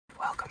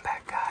Welcome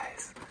back,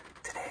 guys.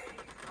 Today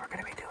we're going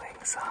to be doing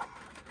some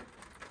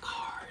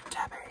car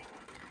tapping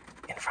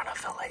in front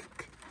of the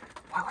lake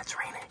while it's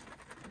raining.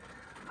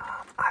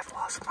 I've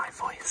lost my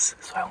voice,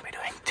 so I won't be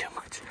doing too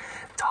much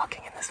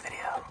talking in this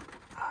video.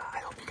 I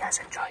hope you guys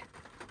enjoy.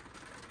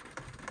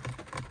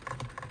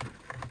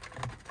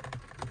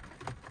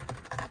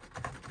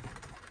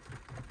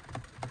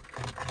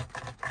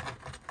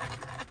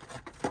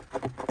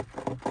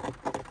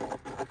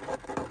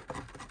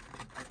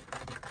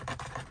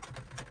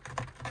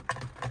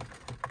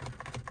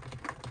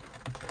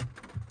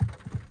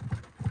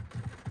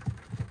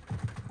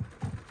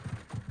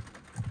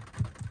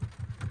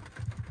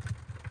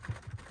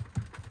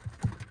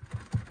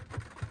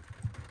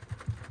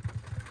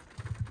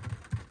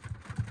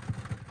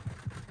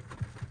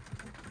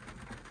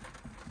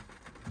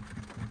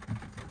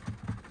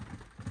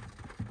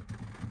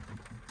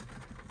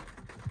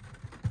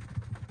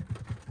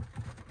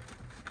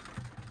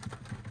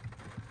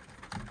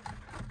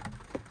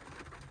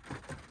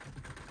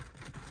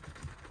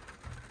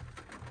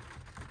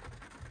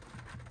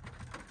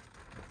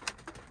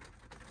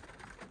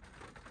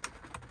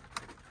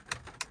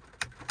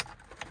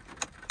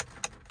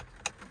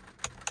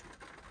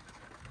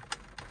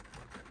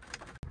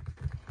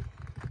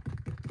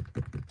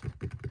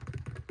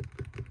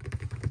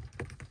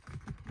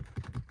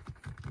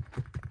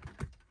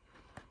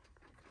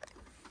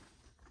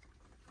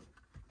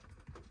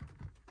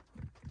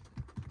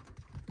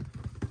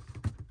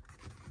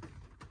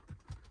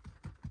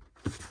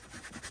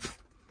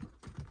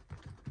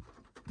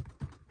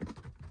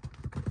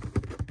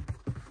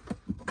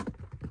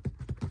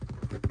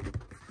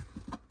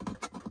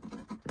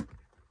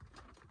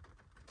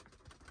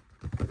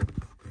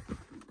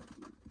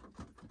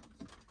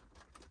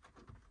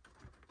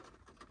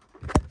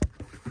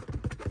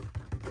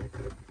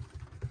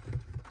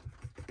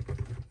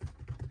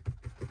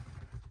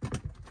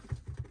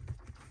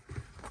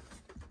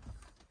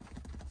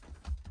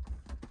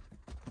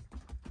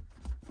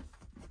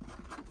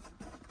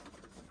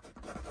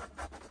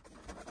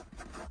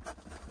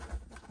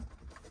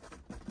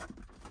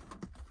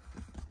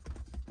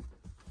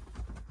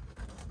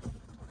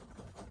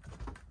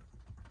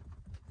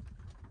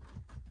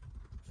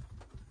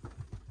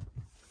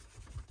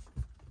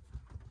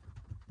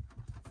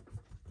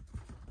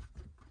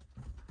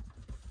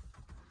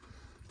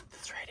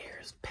 This right here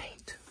is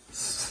paint.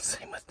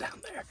 Same with down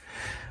there.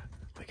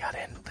 We got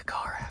in the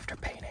car after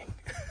painting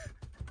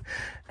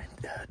and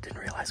didn't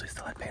realize we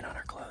still had paint on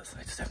our clothes.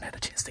 I just haven't had a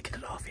chance to get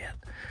it off yet.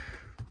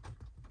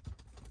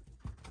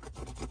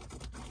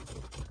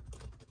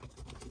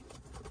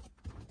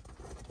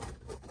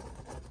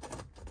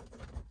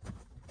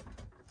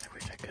 I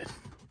wish I could.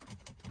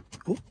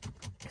 Ooh,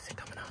 is it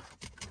coming off?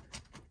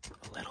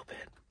 A little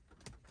bit.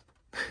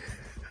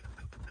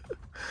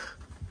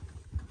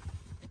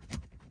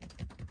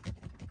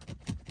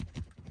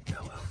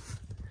 Oh well,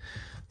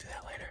 do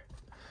that later.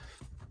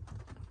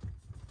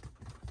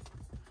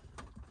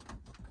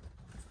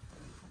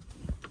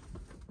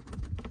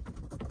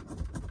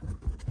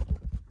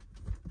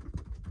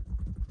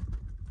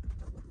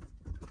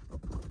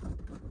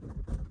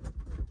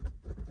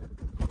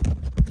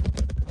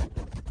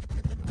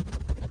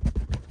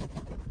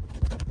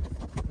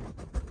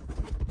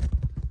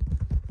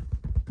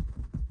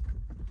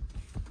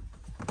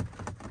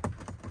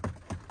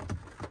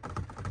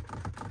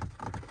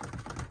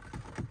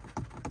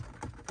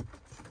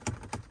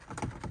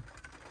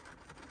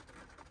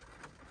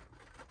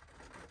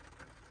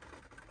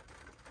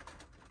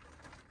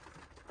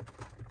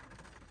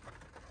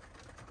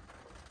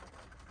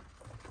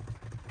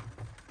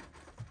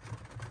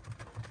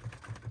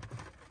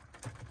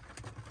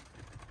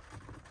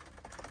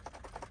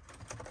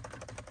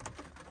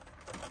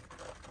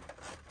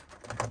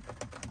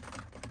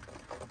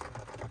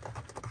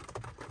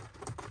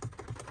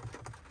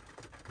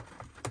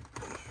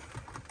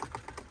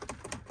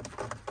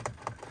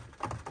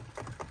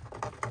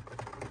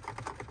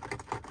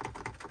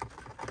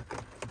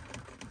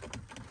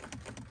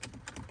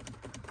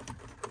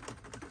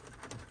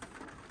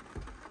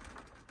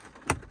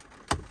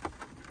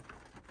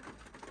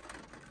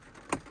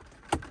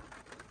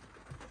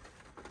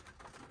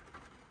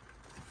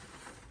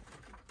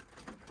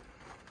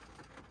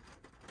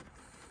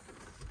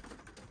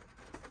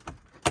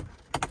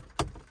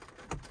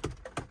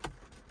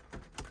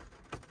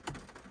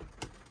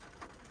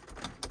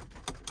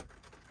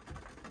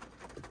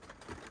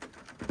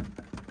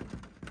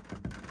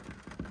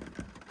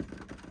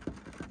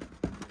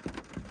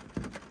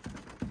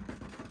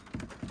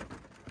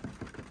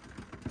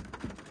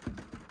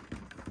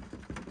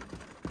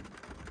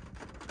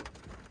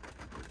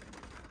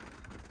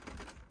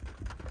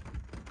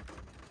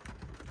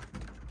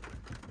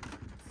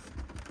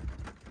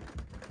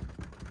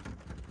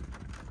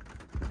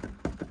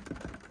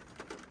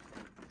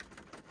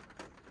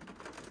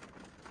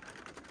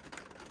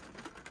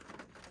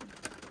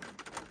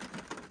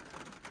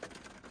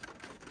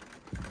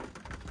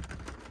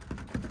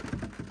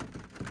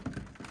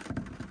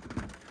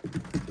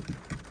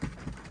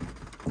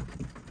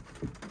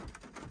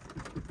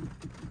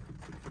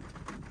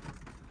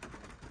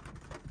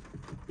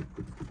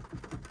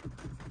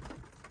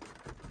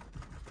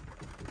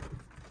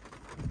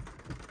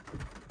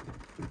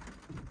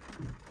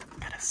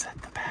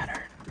 set the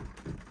pattern.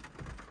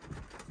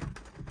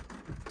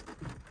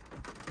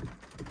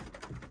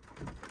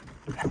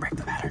 And break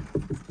the pattern.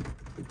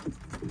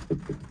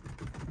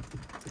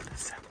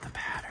 Set the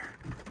pattern.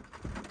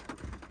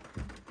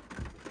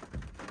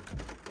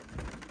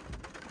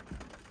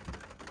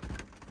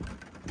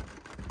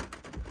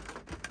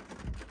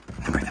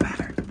 And break the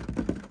pattern.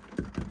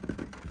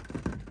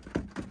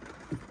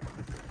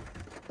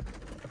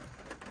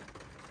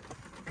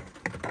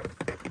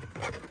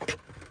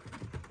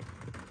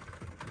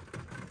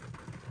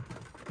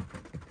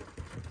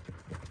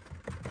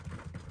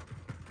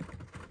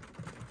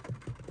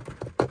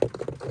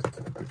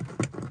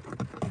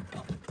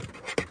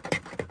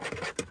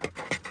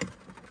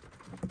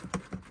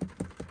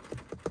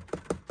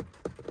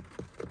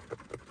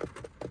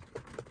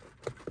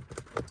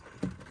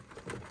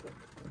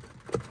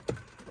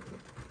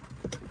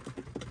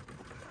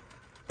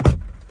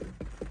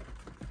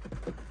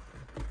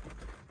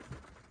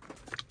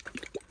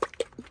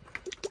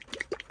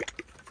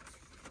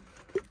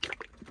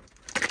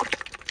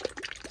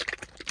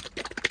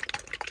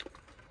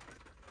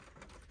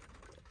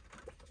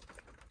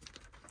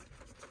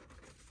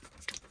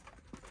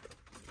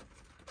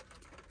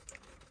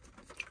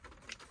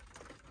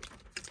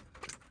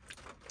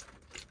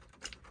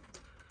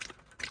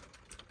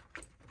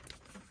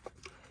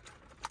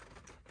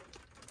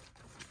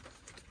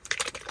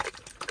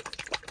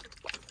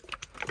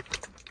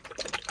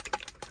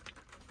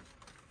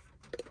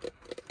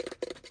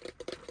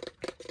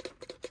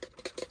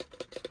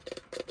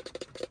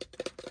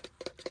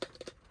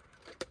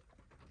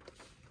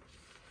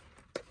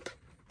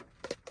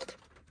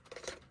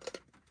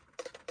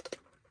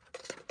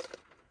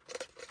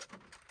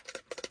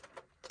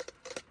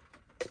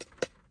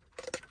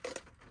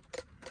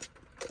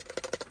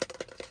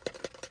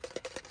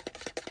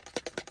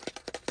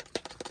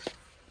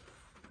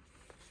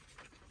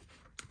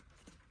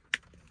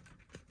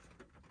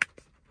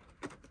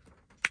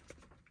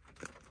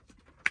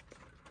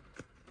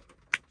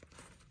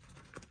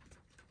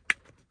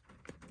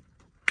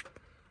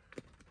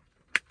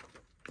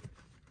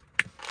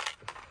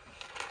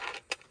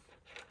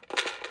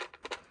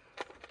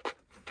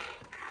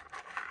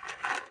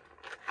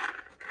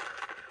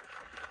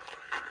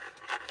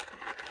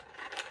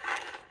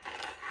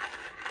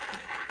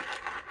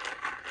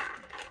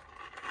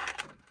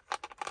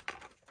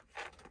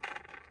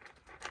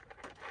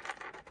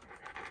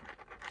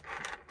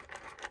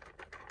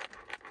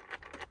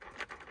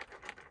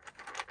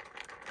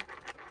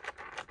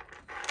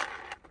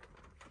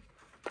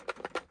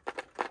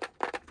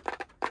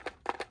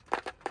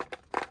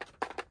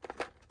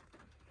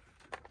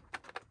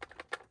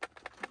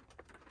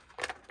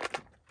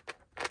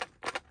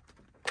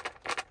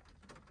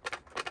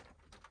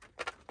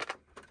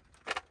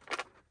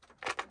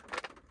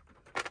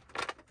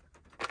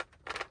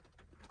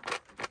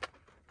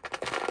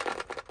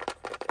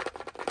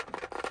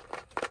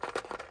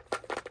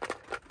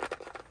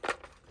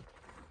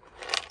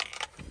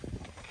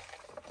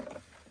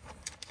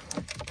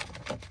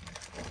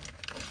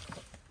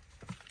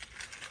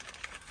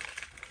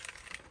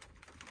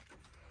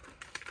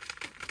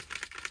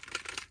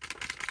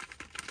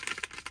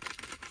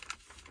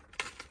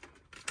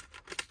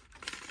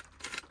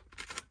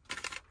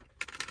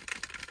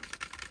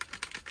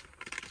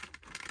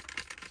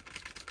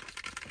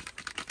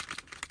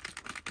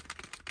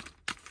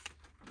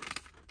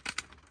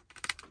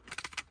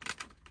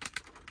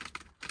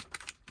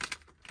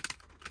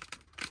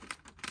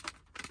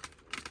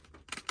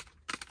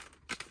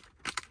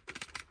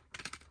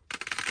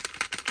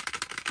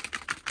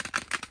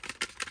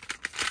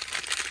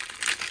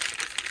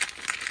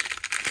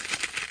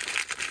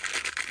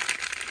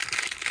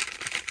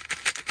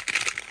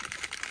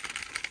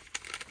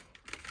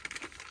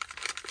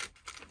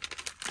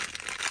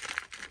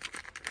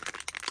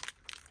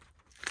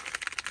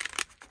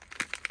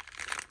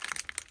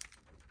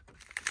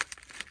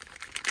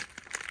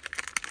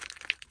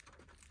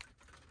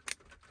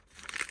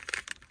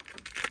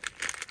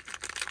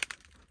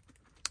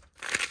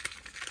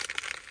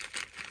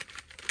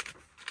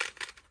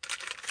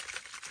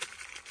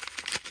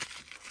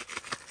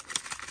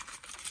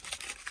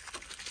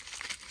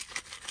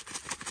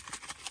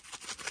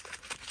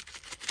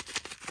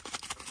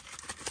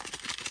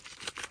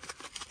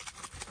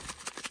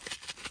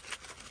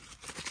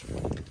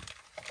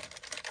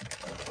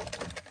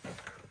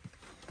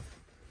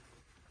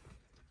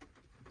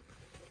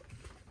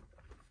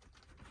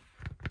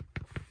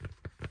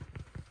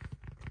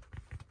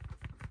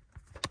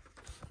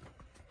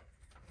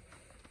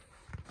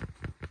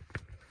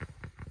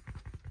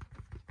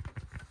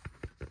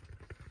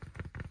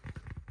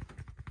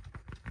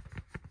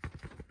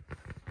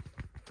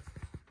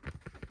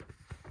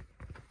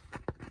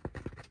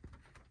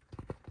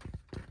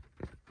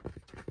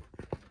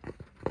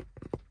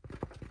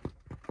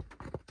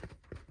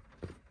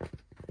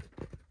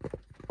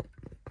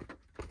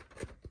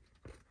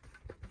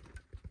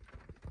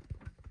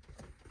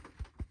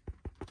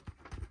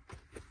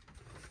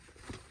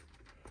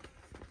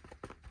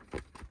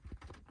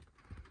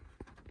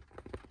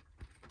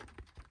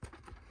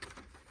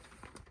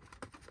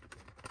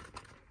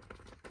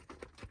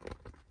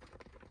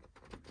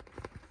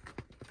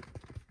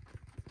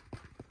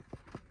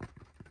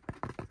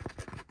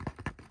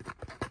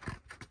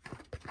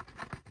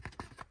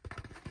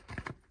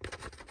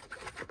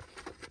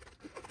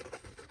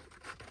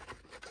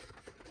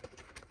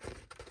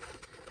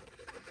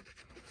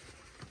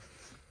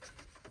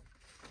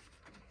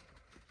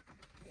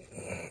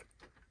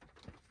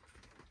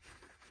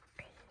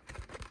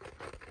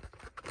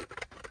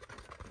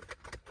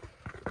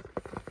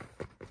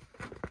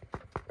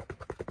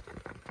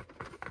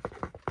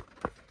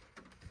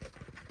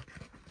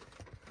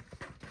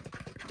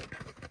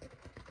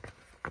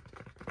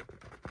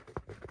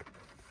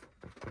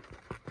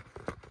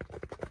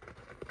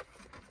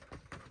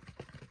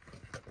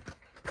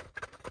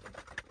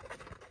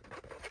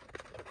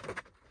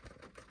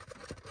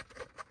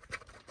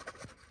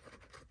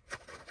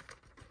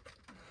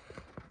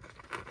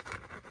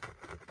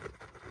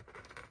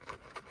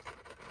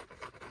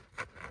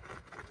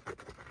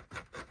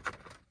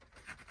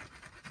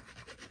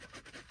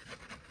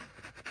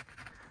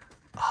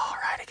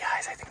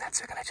 I think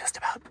that's gonna just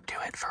about do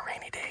it for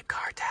rainy day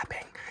car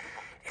tapping.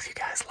 If you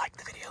guys liked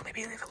the video,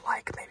 maybe leave a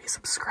like, maybe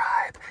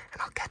subscribe,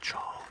 and I'll catch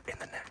y'all in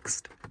the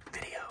next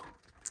video.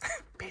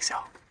 Peace,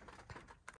 y'all.